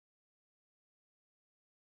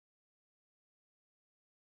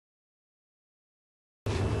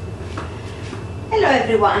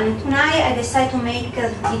everyone, tonight I decided to make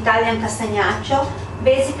Italian castagnaccio.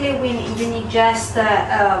 Basically we need just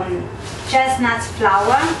chestnuts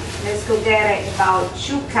flour. Let's go get about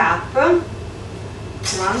 2 cups,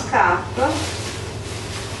 1 cup,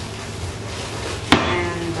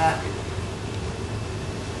 and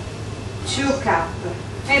 2 cups,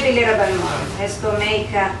 maybe a little bit more. Let's go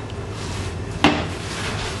make a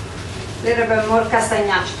little bit more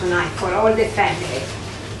castagnaccio tonight for all the family.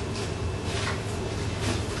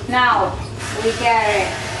 Now we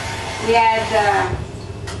add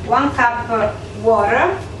 1 cup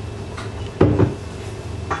water,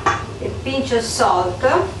 a pinch of salt.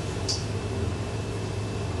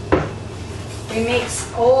 We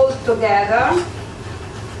mix all together.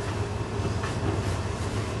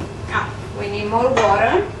 We need more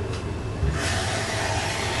water.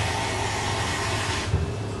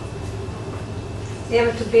 You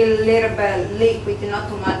have to be a little bit liquid, not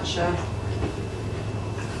too much.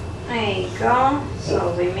 There you go.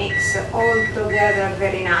 So we mix all together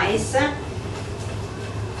very nice. There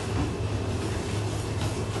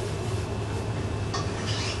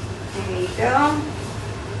you go.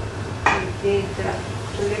 We did a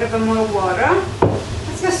little bit more water.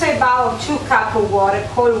 Let's just say about 2 cups of water,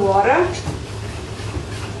 cold water.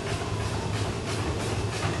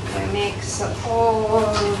 We mix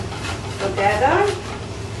all together.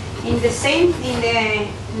 In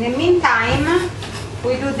the meantime,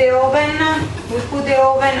 we put the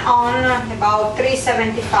oven on about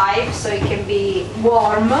 375 so it can be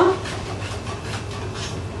warm. There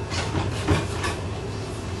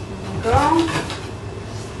you go.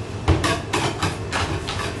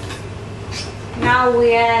 Now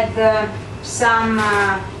we add some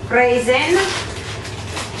raisin,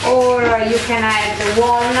 or you can add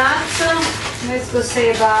walnuts. Let's go say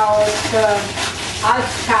about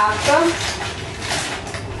half cup.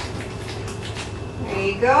 There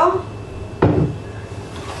you go.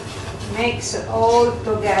 Mix all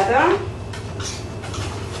together.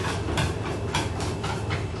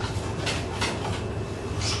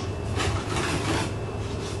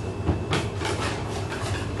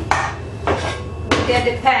 We get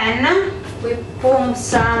the pan. We put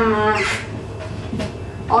some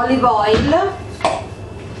olive oil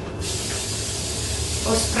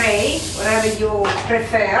or spray, whatever you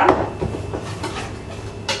prefer.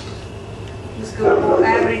 Just go put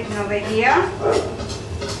everything over here.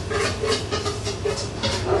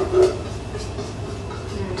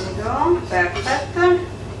 There we go, perfect.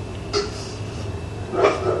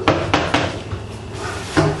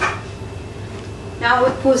 Now we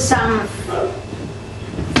put some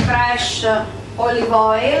fresh olive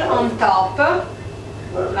oil on top,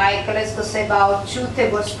 like let's go say about 2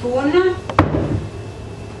 tablespoons.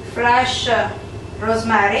 Fresh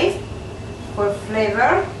rosemary for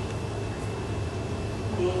flavor.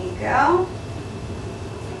 There you go.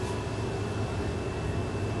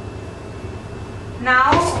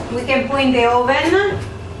 Now we can put in the oven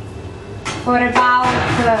for about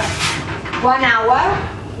 1 hour,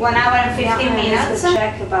 1 hour and 15 minutes. Let's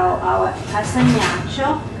check about our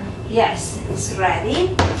castagnaccio. Yes, it's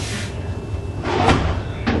ready.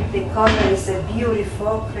 The color is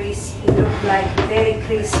beautiful, crispy, it looks like very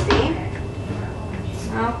crispy.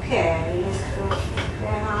 Okay, let's go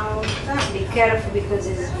out. Be careful because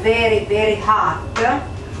it's very, very hot. Okay.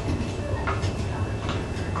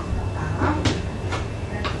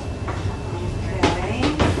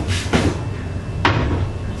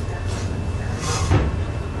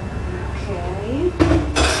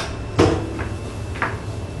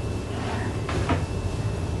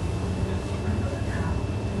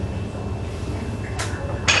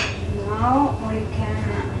 Now we can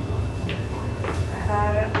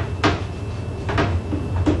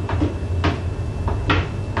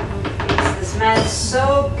it smells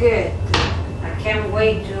so good. I can't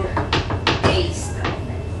wait to taste.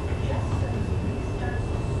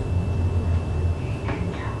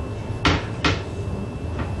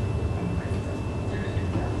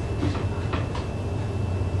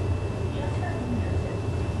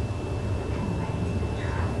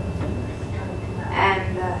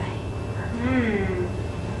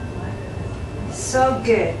 So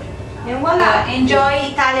good. And voila,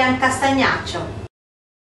 enjoy Italian castagnaccio.